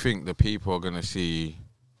do you think the people are gonna see?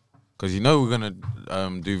 Because you know we're gonna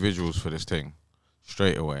do visuals for this thing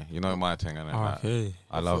straight away. You know my thing, innit? Okay.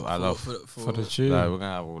 I love for the tune. Like, we're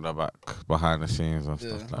gonna have all that back behind the scenes and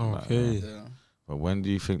stuff like that. Okay. Yeah. But when do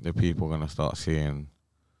you think the people are gonna start seeing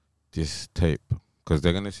this tape? Because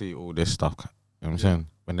they're gonna see all this stuff. You know what I'm saying?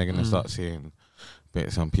 When they're gonna start seeing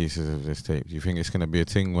bits and pieces of this tape, do you think it's gonna be a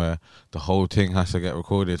thing where the whole thing has to get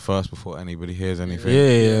recorded first before anybody hears anything?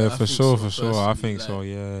 Yeah, for sure. I think so.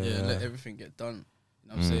 Yeah. Let everything get done. You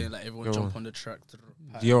know what I'm saying? Like everyone jump on the track.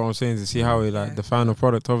 You know what I'm saying? To see how it the final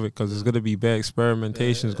product of it, because there's gonna be bare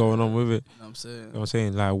experimentations going on with it. You know what I'm saying? You know what I'm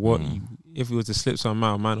saying? Like what if we was to slip something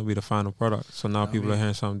out, might not be the final product. So now people are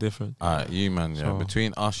hearing something different. Alright, you man, So-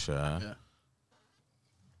 between us,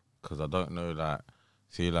 because I don't know that.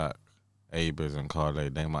 See, like Abers and Carly,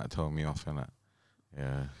 they might tell me off in it.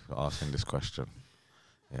 Yeah, for asking this question.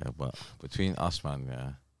 Yeah, but between us,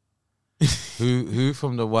 man, who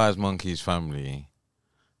from the Wise Monkeys family,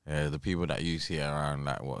 the people that you see around,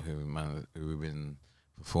 like who we've been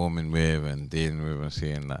performing with and dealing with and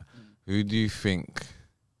seeing that, who do you think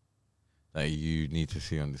that you need to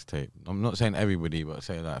see on this tape? I'm not saying everybody, but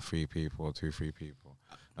say like 3 people, 2, 3 people.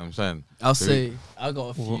 I'm saying I'll say I got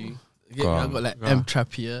a few. I got like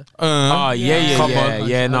M-Trap here. Yeah.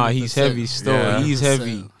 Yeah, no, he's heavy still. Yeah. He's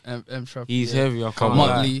heavy. M-Trap. He's heavy. I can't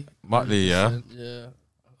Muttley. Muttley, yeah. Yeah.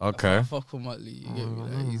 Okay. I fuck with Muttley. You get me?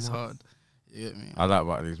 Like, he's hard. You get me? I like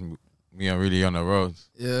Muttley's. Me are really on the road.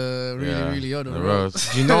 Yeah, really on the road.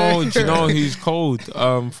 Do you know who's cold?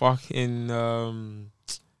 Fucking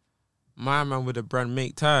my man with the brand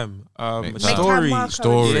Make Time. Story. I was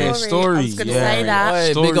Story. gonna say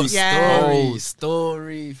that. Story. Big up Yeah.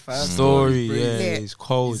 Story. Story. Lit. Yeah, he's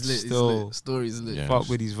cold still. Story's lit. Yeah. Fuck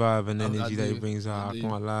with his vibe and I energy that he do. brings out. I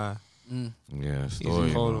can't lie. Yeah, He's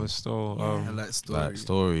Story. a cold man. one still. I like Story. Like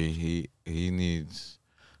Story, he needs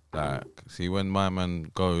Like, see, when my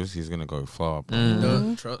man goes, he's gonna go far, bro.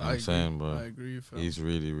 I'm saying, bro. I agree with He's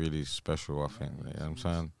really, really special, I think. You know what I'm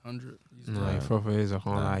saying? 100. No, he proper is. I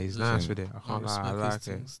can't lie. He's nice with it. I can't lie. I like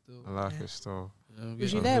it. Still. I like it still.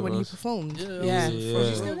 Was you there when he performed? Yeah.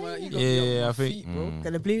 I think.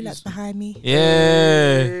 Got the blue lights behind me.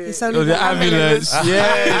 Yeah. It's only the ambulance.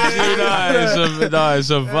 Yeah, it's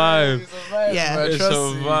a vibe. Yeah, It's a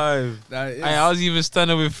vibe. I was even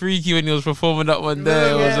standing with Freaky when he was performing that one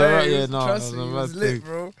day. It was alright. Yeah, no, trust me, it was lit,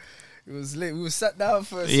 bro. It was lit. We were sat down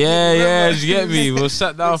first. Yeah, you get me? We were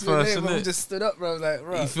sat down first, and we just stood up, bro. Like,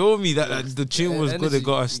 bro. You feel me? That the tune was good. It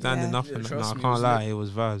got us standing up. Yeah, And I can't lie. It was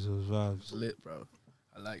vibes. It was vibes. It was lit, bro.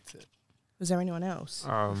 I liked it. Was there anyone else?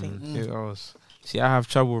 It was. See, I have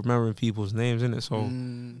trouble remembering people's names, innit? So,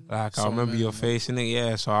 like, I remember your face, innit?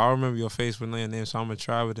 Yeah, so I remember your face with your name. So I'm gonna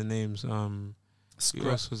try with the names. Who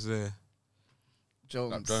else was there?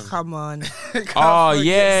 Jones. Come on. Oh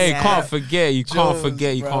yeah, you can't forget. You can't Jones,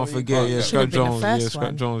 forget. You bro, can't you forget. can't Yeah, forget. Scrap Should've been the Jones. first Yeah, Scrap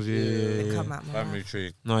one. Jones. Yeah. Come out, man. Family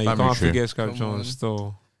tree. No, you Family can't tree. forget Scrap Come Jones. on.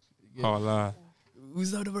 Still, can't lie.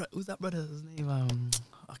 Who's that brother's name?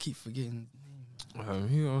 I keep forgetting.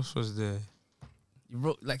 Who else was there? He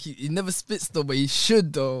wrote like he never spits though, but he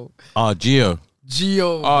should though. Gio.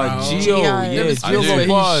 Gio. Oh, bro. Gio. Yeah, Never Gio spits, but got he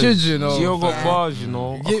bars. should, you know. Gio got bars, you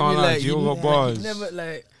know. You I get can't me, lie. like, Gio got he bars. never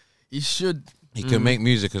like he should. He can make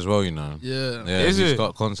music as well, you know. Yeah. Yeah, Is he's it?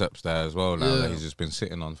 got concepts there as well now Yeah. that he's just been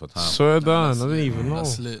sitting on for time. Swear down. I That's didn't lit, even man. know.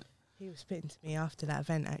 That's lit. He was spitting to me after that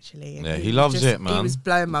event, actually. and Yeah, he loves just- it, man. He was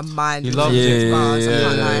blowing my mind. He with loves his it. bars, I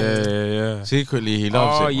can't lie. Yeah. Secretly, he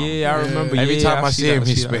loves Oh it. man. yeah, I remember. Every yeah, time I see him,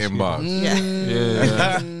 he's that, spitting that. bars. Yeah.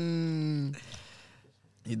 Yeah.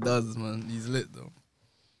 He does, man. He's lit though.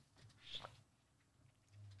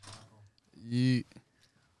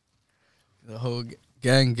 The whole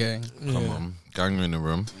gang. Come on, gang in the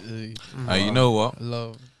room. Yeah. You know what?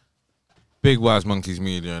 Love. Big Wise Monkeys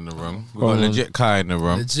Media in the room. We got Come on. Legit Kai in the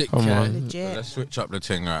room. Legit Come guy. on. Legit. Let's switch up the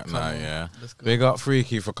thing right now, on. yeah. Let's go. Big up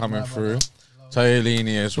Freaky for coming through.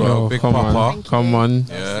 Tayalini as well. Yo, Big come Papa. on. Come on.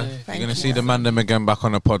 Yeah. Thank You're gonna you. see the man them again back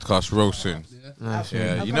on the podcast real soon. Nice.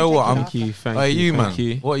 Yeah. I'll You go know what? check it I'm out. Thank you. Thank Hey, you man, Thank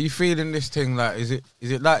you. what are you feeling this thing like? Is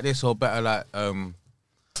it like this or better like the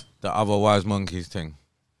other Wise Monkeys thing,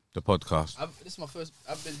 the podcast? This is my first.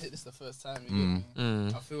 I've been hit this the first time. You get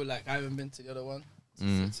me? I feel like I haven't been to the other one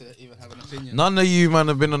to even have an opinion. None of you man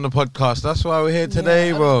have been on the podcast. That's why we're here today,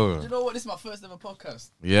 Do bro. you know what? This is my first ever podcast.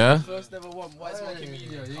 Yeah. First ever one. Wise Monkey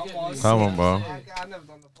Media. You get me? Come on, bro. I never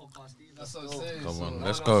done the podcast either. That's what I'm saying. Come so- on,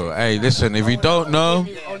 let's go. Hey, listen, if you don't know,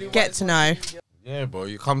 Get to know. yeah, bro,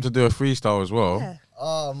 you come to do a freestyle as well. Yeah.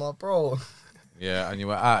 Oh, my bro. Yeah, and you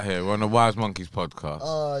were out here. We're on the Wise Monkeys podcast.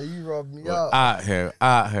 Oh, you robbed me We're up. out here.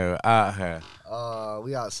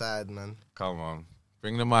 We outside, man. Come on.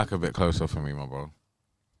 Bring the mic a bit closer for me, my bro.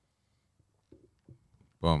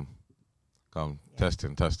 Boom. Come.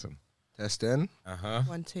 Testing. Testing. 1,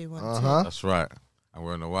 2, 1, 2. That's right. And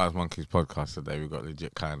we're on the Wise Monkeys podcast today. We've got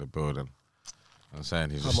Legit Kai in the building. I'm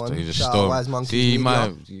saying he's Come on. just Shout out stormed. Wise Monkeys See, he Media.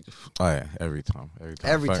 might. Oh yeah, every time.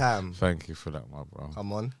 Every Thank- time. Thank you for that, my bro.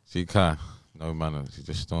 Come on. See, Kai, no manners. He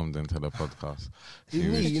just stormed into the podcast. See He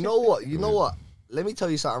me, was- you know what? Let me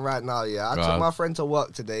tell you something right now, yeah. I Go took on. my friend to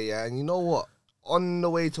work today, yeah, and you know what? On the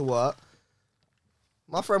way to work,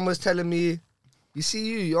 my friend was telling me, you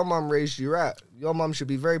see your mum raised you right. Your mum should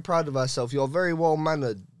be very proud of herself. You're very well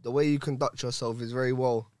mannered. The way you conduct yourself is very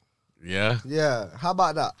well. Yeah. Yeah. How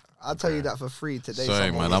about that? I'll tell you that for free today. Sorry,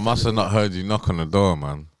 someone man. was I must have telling me. not heard you knock on the door,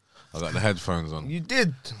 man. I got the headphones on. You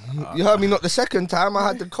did. You heard me not the second time. I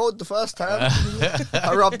had the code the first time.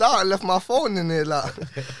 I rubbed out and left my phone in there, like.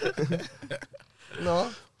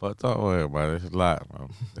 No. But don't worry, man. It's light, man.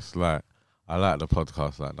 It's light. I like the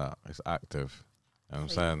podcast like that. It's active. You know what I'm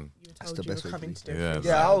saying? You were That's told the you were best way to coming be. to do Yeah, it.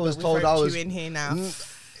 Yeah, I was But told we've I roped was. you in here now.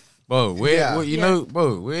 Bro, Yeah. you know,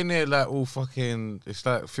 bro, we're in there like all fucking. It's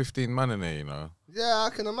like 15 man in there, you know. Yeah, I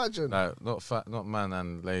can imagine. Like not man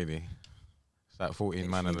and lady. It's like 14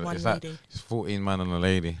 man and One it's like lady. it's 14 man and a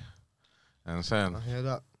lady. You know what I'm saying? I hear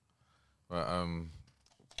that. But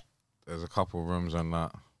there's a couple rooms and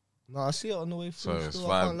that. No, I see it on the way So through. it's still,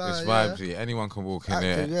 I can't vibe. lie, It's yeah. vibes. Anyone can walk in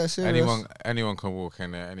Active, there. yeah, serious. Anyone can walk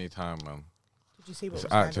in there anytime, man. Did you see what It's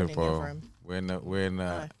was going on active, in bro. your room?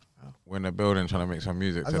 We're in the building trying to make some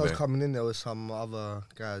music As I was today. coming in, there was some other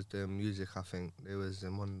guys doing music. I think they was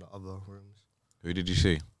in one of the other rooms. Who did you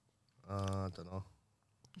see? I don't know.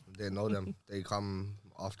 Didn't know them. They come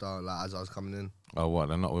after, like, as I was coming in. Oh, what?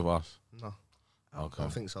 They're not with us. No, I Okay.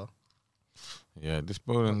 don't think so. Yeah, this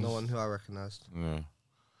But building. no one who I recognised.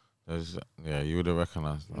 Yeah. You would have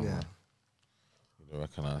recognised them. Yeah. Man. You would have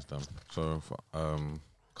recognised them. So,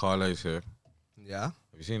 Carle's here. Yeah. Have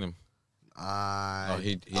you seen him? No,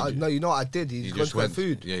 he you know what I did? He's gone to get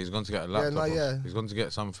food. Yeah, he's gone to get a laptop. Yeah. He's gone to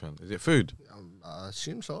get something. Is it food? I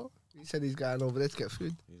assume so. He said he's going over there to get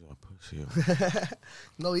food. He's a pussy.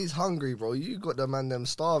 No, he's hungry, bro. You got the man them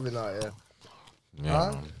starving out here. Yeah,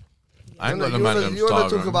 Huh? man. I ain't got the man them You want to talk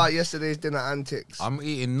starving. about yesterday's dinner antics? I'm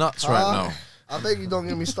eating nuts right now. I beg you don't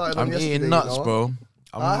get me started on I'm yesterday. eating nuts, you know? bro.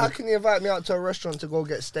 How can you invite me out to a restaurant to go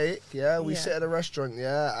get steak? Yeah, we Yeah. sit at a restaurant,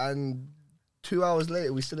 yeah, and 2 hours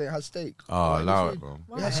later we still ain't had steak. Oh, allow it, bro.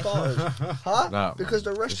 We had starters. Huh? Nah, Because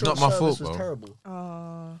the It's restaurant not my service fault, was bro. terrible.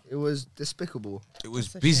 Oh, It was despicable. It was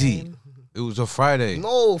That's a busy. shame. It was a Friday.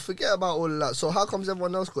 No, forget about all of that. So how comes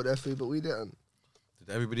everyone else got their food but we didn't?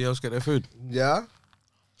 Did everybody else get their food? Yeah.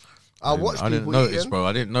 I watched I didn't people notice, eating. bro.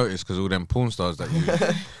 I didn't notice because all them porn stars that you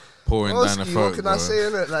pouring down the Broski, throat. what can I bro. say,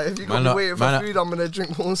 innit? Like, if you got Man, me waiting for man, food, I'm going to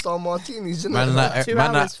drink Porn Star martinis, innit? Man, that, 2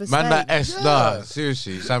 man, hours that, for man, that steak. S, nah,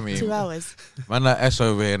 seriously, Sammy. 2 hours. Man, that S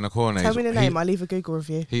over here in the corner. Tell he's- me the name. I'll leave a Google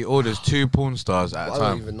review. He orders 2 porn stars at I a don't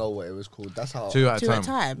time. even know what it was called. That's how... 2 at a 2 time. at a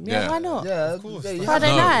time. Yeah, why not? Yeah, course. yeah, you Friday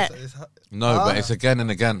have- No. night. No, Huh? but it's again and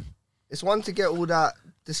again. It's one to get all that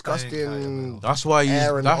disgusting... That's why you.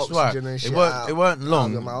 Air and That's why oxygen and it shit weren't. out- It weren't out of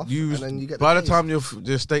long. your mouth, You and then you get by the the time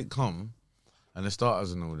the steak come and the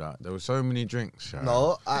starters and all that, there were so many drinks. Yeah.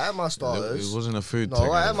 No, I had my It starters. wasn't a food. No,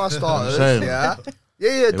 ticket. I had my starters. saying. Yeah.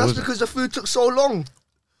 Yeah, that's wasn't- because the food took so long.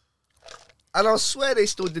 And I swear they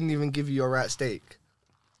still didn't even give you your right steak.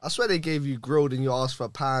 I swear they gave you grilled and you asked for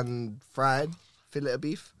pan fried fillet of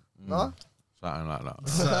beef. No? Something like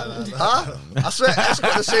that. Huh? I swear it's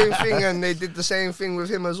got the same thing and they did the same thing with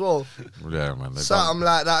him as well. Yeah, man. They Something done,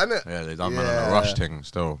 like that, innit? yeah, they done man on Yeah. a rush thing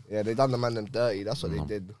still. Yeah, they done the man them dirty. That's what they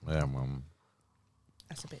did. Yeah, man.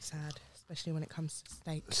 That's a bit sad, especially when it comes to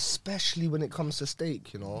steak. Especially when it comes to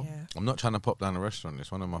steak, you know. Yeah. I'm not trying to pop down a restaurant.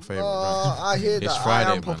 It's one of my favorite. I hear It's that. Friday,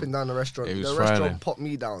 I am man. popping down the restaurant. It was The Friday. restaurant popped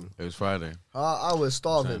me down. It was Friday. I was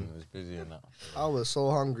starving. It was busy and that. I was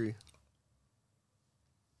so hungry.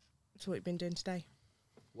 So what you been doing today?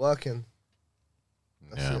 Working.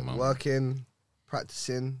 That's Yeah, it. man. Working,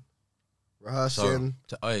 practicing, So, rehearsing.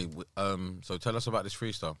 so tell us about this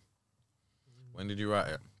freestyle. When did you write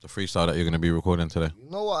it? The freestyle that you're going to be recording today. You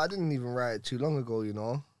know what? I didn't even write it too long ago, you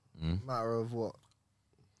know. Mm. Matter of what?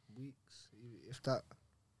 Weeks, if that.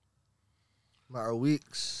 Matter of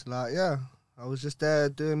weeks. Like, yeah. I was just there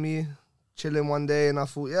doing me, chilling one day, and I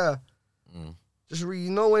thought, yeah. Mm. Just, you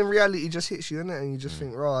know when reality just hits you, innit? And you just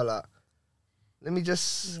think, raw, like, let me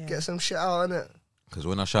just Yeah. get some shit out, innit? Because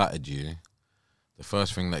when I shouted you, the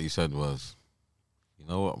first thing that you said was, you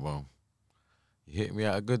know what, bro? You hit me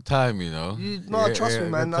at a good time, you know? No, hit trust at me,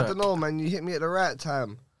 a man. good I time. don't know, man. You hit me at the right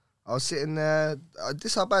time. I was sitting there.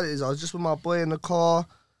 This how bad it is. I was just with my boy in the car,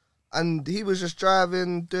 and he was just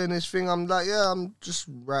driving, doing his thing. I'm like, yeah, I'm just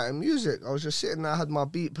writing music. I was just sitting there. I had my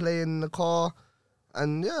beat playing in the car,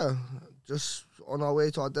 and yeah, just on our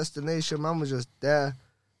way to our destination. Man was just there,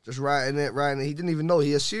 just writing it. He didn't even know.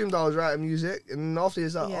 He assumed I was writing music, and after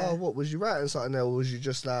he's like, Yeah. oh, what was you writing something there? Or was you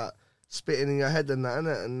just like spitting in your head and that,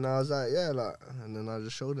 innit? And I was like, yeah, like, and then I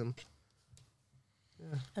just showed him.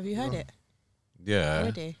 Have you heard it Yeah.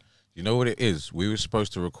 already? You know what it is? We were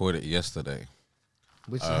supposed to record it yesterday.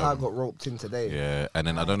 Which is how I got roped in today. Yeah. And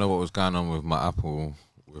then I don't know what was going on with my Apple,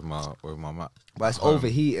 with my Mac. But it's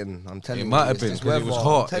overheating. I'm telling It you. might have it's been this 'cause it was weather.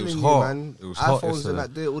 hot. I'm telling It was you, hot. man. It was hot. iPhones It's and a-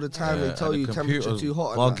 that do it all the time. Yeah, They tell and you the temperature computer's too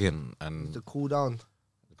hot and that, bugging, and to cool down.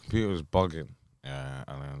 the computer was bugging. Yeah,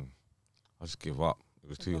 and then I just give up. It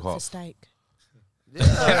was too For hot. steak.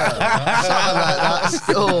 Something like that.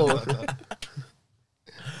 Still.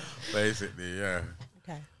 Basically, yeah.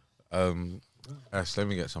 Okay. Ash, let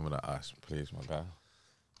me get some of that ice, please, my guy.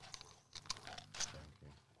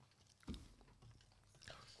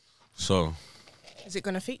 So, Is it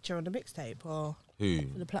going to feature on the mixtape or who?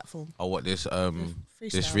 for the platform? Oh, what this this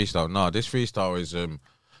freestyle. freestyle? No, this freestyle is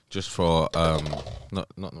just for not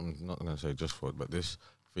gonna say just for, but this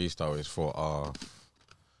freestyle is for our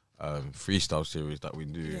freestyle series that we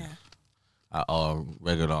do Yeah. at our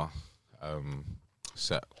regular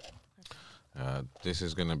set. This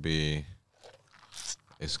is gonna be.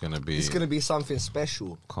 It's gonna be. It's gonna be something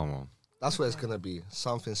special. Come on, That's what it's gonna be.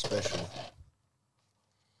 Something special.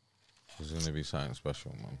 it's gonna be something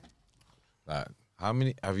special, man. Like, how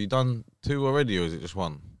many have you done? 2 already, or is it just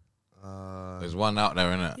 1? There's 1 out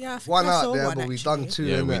there, innit? Yeah, I think One I out saw there, one, but we've done actually.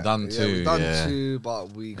 2. Yeah, we innit? done 2, we've done yeah. 2,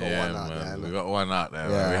 but we got one out there. We innit? got 1 out there. Yeah.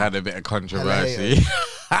 Man. We had a bit of controversy.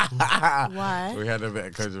 Why? We had a bit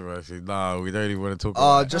of controversy. No, we don't even want to talk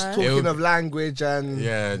about Just Right. talking It'll- of language and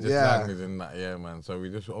yeah, just language and that, yeah, man. So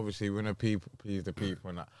we just obviously want to please the people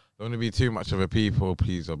and that. Don't want to be too much of a people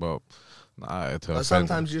pleaser, but not out here to But offend.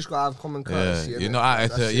 sometimes you just gotta have common courtesy. Yeah, innit? you're not out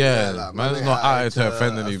That's here to, it, yeah, like, man's ain't not out here to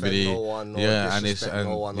offend offend anybody. no one or Yeah, and it's, disrespect and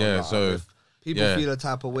no one or yeah, that. so, If people yeah. feel a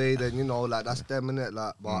type of way, then, you know, like, that's them, innit?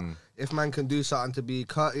 Like, but if man can do something to be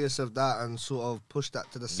courteous of that and sort of push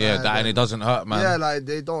that to the side. yeah, that, and it doesn't hurt, man. Yeah, like,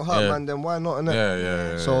 they don't hurt, Yeah. man, then why not, innit?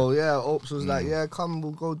 Yeah. So, yeah, Opes was like, yeah, come,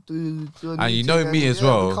 we'll go do a new And you thing know me and, as yeah,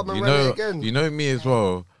 we'll well. come and You run it know, again. you know me as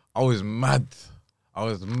well. I was mad. I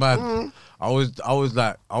was mad. I was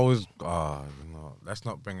like, you know, let's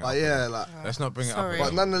not bring it But up. yeah, like, Let's not bring Sorry. it but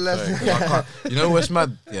up. nonetheless, Sorry, 'cause I can't- you know what's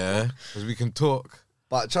mad? Yeah, because we can talk.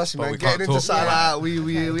 but trust me, But man, we getting can't into talk something about like that,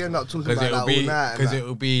 we end up talking Because about it'll that be, all night. and because that.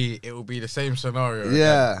 it will be the same scenario. again.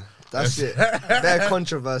 Yeah, that's it. Their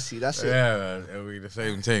controversy, that's it. Yeah, man, it'll be the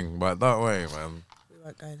same thing. But don't worry, man. We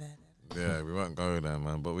won't go there. Yeah, we won't go there,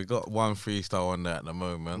 man. But we got one freestyle on there at the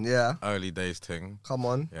moment. Yeah, Early days thing. come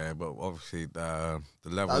on. Yeah, but obviously the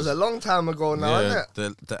That levels. was a long time ago now, yeah,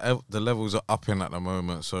 isn't it? the levels are upping at the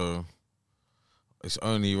moment, so it's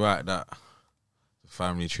only right that the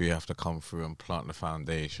family tree have to come through and plant the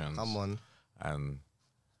foundations. Come on.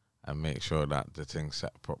 and make sure that the thing's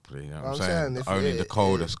set properly. You know what I'm I'm saying? saying, if Only it- the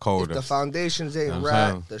coldest. If the foundations ain't You know what I'm right,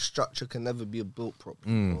 saying? the structure can never be built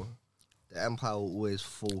properly, bro. The empire will always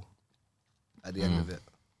fall at the end of it.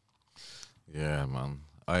 Yeah, man.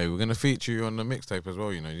 Hey, we're gonna feature you on the mixtape as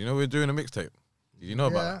well. You know we're doing a mixtape. Did you know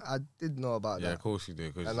about Yeah, that? I did know about Yeah, that. of course you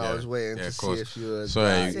do. 'Cause, And yeah, I was waiting yeah, to of see course. if you were Sorry.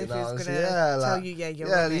 like, See you if know, he was what I'm gonna saying? Yeah, tell like, you, yeah, you're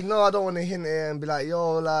yeah, on you it. know, I don't want to hint it and be like,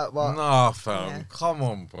 yo, like, but Nah, fam. Yeah. Come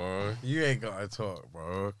on, bro. You ain't gotta talk,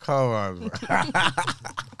 bro. Come on, bro.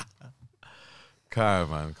 Kai,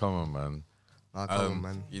 man. Come on, man. nah, come on,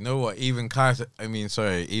 man. You know what? Even Scrap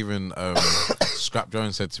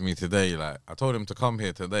Jones said to me today, like, I told him to come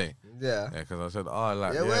here today. Yeah. Yeah, because I said, oh,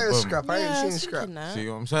 like, Yeah, yeah, where is boom. Scrap? I Yeah, ain't I seen was Scrap. thinking that. See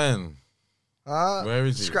what I'm saying? Huh? Where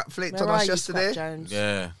is he? Scrap flaked Where on are us you, yesterday. Scrap Jones?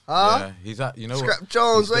 Yeah. Huh? Yeah. He's at, you know Scrap what?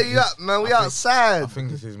 Jones, He's where got- you at, man? We I think- outside. I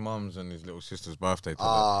think it's his mum's and his little sister's birthday today.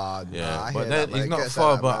 Ah, Yeah, nah, I but hear then that, man. he's It not gets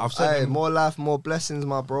far, like that, but man. I've sent Hey, him- more life, more blessings,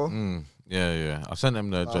 my bro. Yeah. I sent him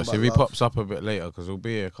the address. but If he love. pops up a bit later, because he'll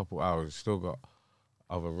be here a couple hours. He's still got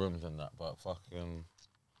other rooms and that, but fucking,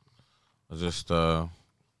 I just,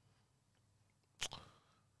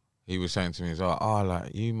 he was saying to me, he's like,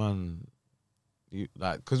 like, you, man, you,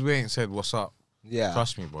 like, because we ain't said what's up. Yeah.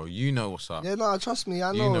 Trust me, bro. You know what's up. Yeah, no, trust me,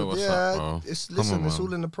 I You know. know what's yeah, up, bro. it's Come listen, on, it's man.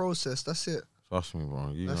 all in the process. That's it. Trust me,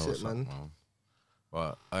 bro. You That's know it, what's man. up, man.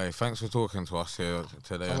 But, hey, thanks for talking to us here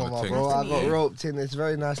today Come on on, the my thing. bro. I got Yeah. roped in. It's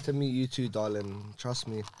very nice to meet you too, darling. Trust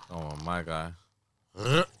me. Oh, my guy.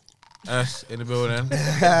 S in the building.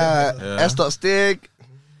 S.Stig.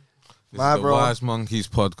 This My is the bro. Wise Monkeys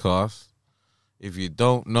podcast. If you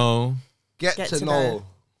don't know, Get to know.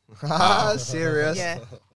 Serious. Yeah.